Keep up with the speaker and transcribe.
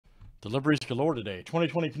Deliveries galore today.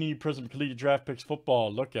 2020 Panini Prizm Collegiate Draft Picks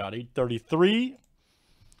Football. Look out. 833.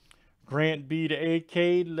 Grant B to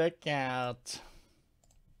AK. Look out.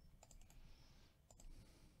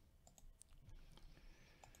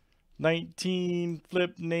 $19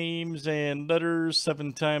 flip names and letters,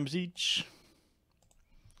 7 times each.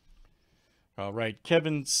 All right,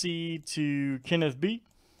 Kevin C to Kenneth B.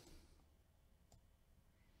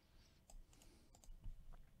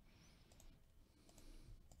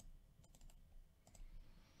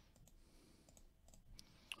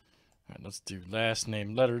 All right, let's do last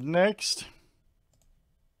name letter next.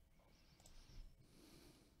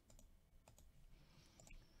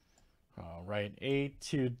 All right, A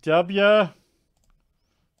to W.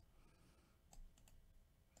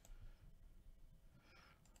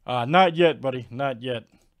 Not yet, buddy. Not yet.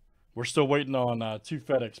 We're still waiting on 2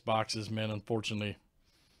 FedEx boxes, man, unfortunately.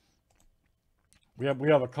 We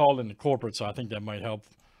have a call in the corporate, so I think that might help.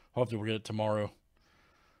 Hopefully we'll get it tomorrow.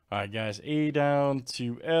 All right, guys. A down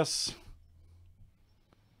to S.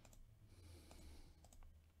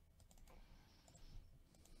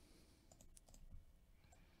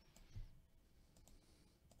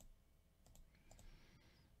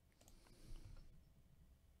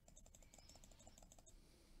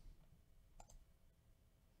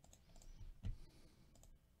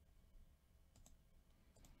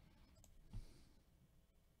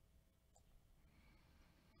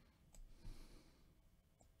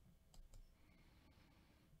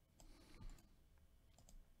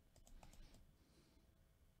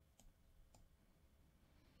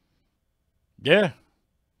 Yeah.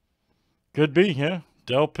 Could be, yeah.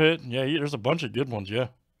 Del Pitt. Yeah, there's a bunch of good ones, yeah.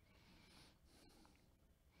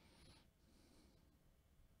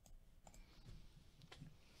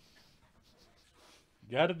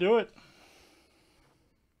 Got to do it.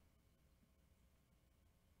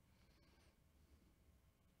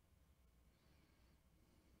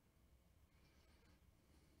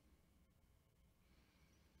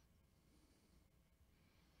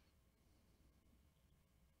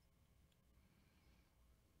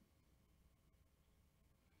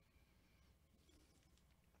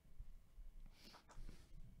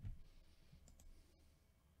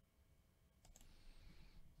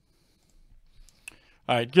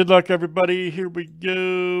 All right, good luck, everybody. Here we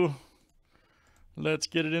go. Let's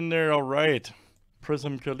get it in there. All right.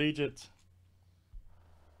 Prizm Collegiate.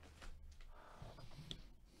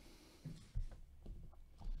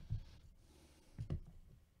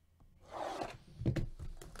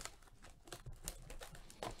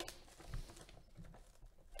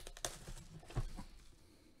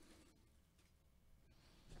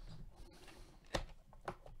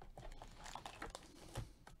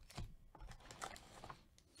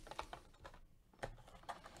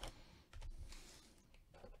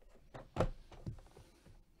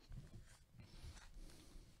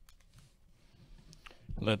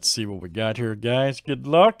 Let's see what we got here, guys. Good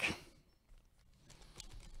luck.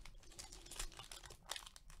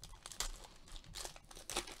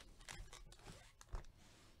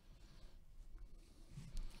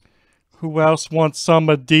 Who else wants some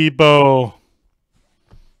Debo?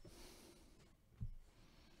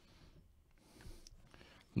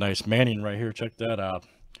 Nice Manning right here. Check that out.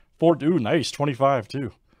 Ooh, nice. 25,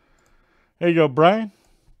 too. There you go, Brian.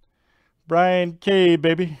 Brian K,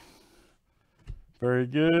 baby. Very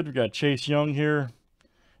good. We got Chase Young here.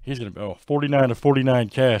 He's going to be 49 to 49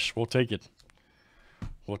 cash. We'll take it.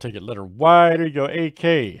 We'll take it letter Y. There you go,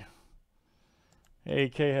 AK.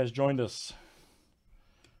 AK has joined us.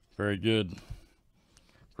 Very good.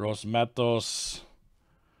 Gross Matos.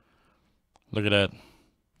 Look at that.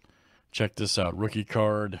 Check this out. Rookie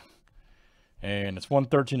card. And it's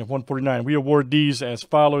 113 of 149. We award these as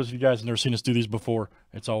follows. If you guys have never seen us do these before,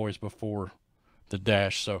 it's always before the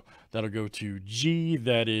dash. So that'll go to G.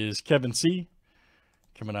 That is Kevin C.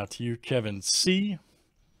 Coming out to you, Kevin C.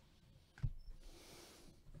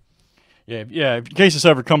 Yeah, in case this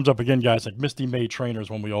ever comes up again, guys, like Misty May trainers,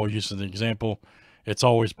 when we always use as an example, it's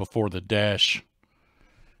always before the dash.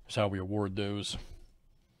 That's how we award those.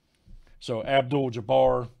 So Abdul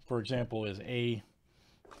Jabbar, for example, is A.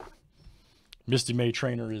 Misty May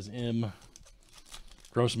trainer is M.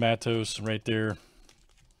 Gross Matos right there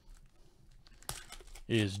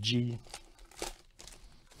is G.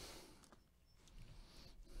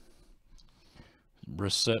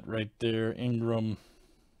 Brissett right there. Ingram.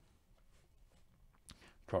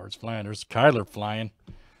 Cards flying. There's Kyler flying.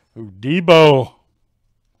 Ooh, Debo.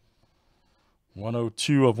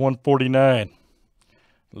 102 of 149.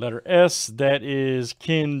 Letter S, that is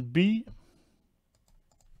Ken B.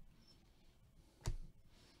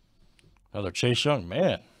 Another Chase Young,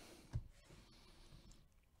 man.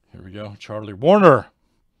 Here we go. Charlie Warner.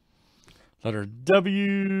 Letter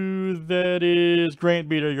W. That is Grant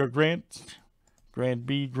B. There you go, Grant. Grant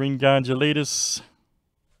B. Green Gondolatus.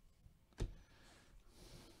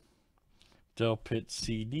 Del Pitt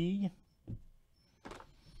CD.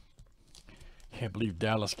 Can't believe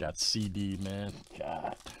Dallas got CD, man.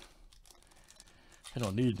 God. I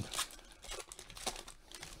don't need.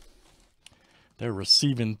 They're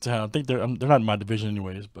receiving town. I think they're not in my division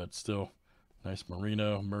anyways, but still. Nice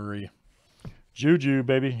Marino, Murray. Juju,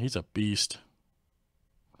 baby. He's a beast.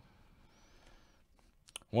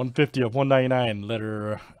 150 of 199,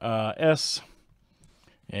 letter S.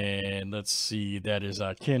 And let's see, that is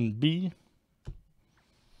Ken B.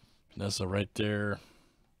 That's right there.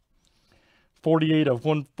 48 of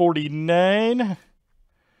 149.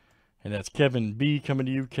 And that's Kevin B coming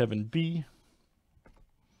to you, Kevin B.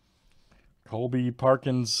 Colby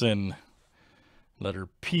Parkinson, letter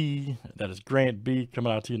P. That is Grant B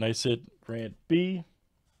coming out to you. Nice hit, Grant B.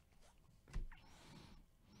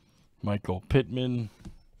 Michael Pittman.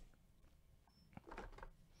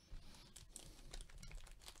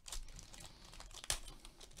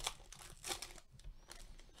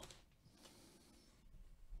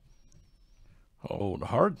 Oh,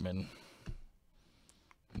 Hardman.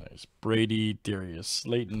 Nice. Brady, Darius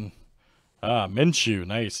Slayton. Minshew.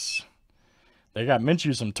 Nice. They got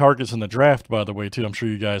Minshew some targets in the draft, by the way, too. I'm sure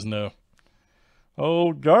you guys know.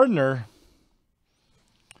 Oh, Gardner.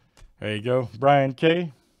 There you go. Brian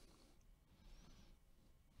K.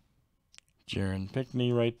 Jaron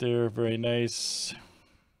Pinkney right there. Very nice.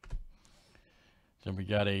 Then we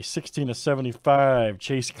got a 16 of 75.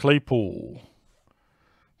 Chase Claypool.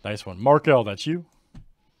 Nice one. Mark L, that's you.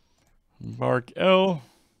 Mark L.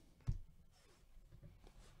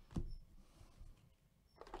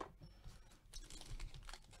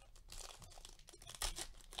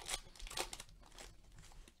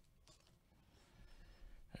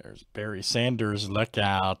 There's Barry Sanders. Look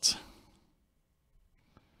out.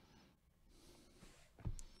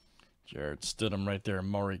 Jared Stidham right there.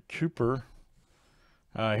 Maury Cooper.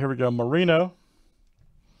 Here we go. Marino.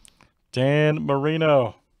 Dan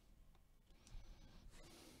Marino.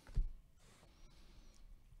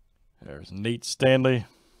 There's Nate Stanley.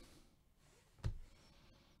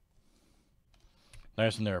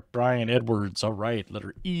 Nice one there. Brian Edwards. All right.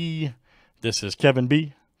 Letter E. This is Kevin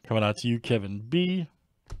B. Coming out to you, Kevin B.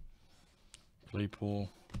 Claypool.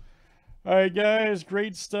 All right, guys.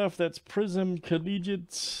 Great stuff. That's Prizm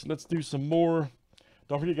Collegiate. Let's do some more.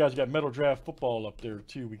 Don't forget, guys, we got Metal Draft Football up there,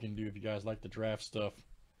 too, we can do if you guys like the draft stuff.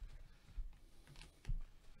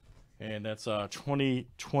 And that's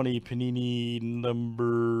 2020 Panini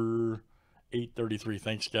number 833.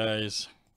 Thanks, guys.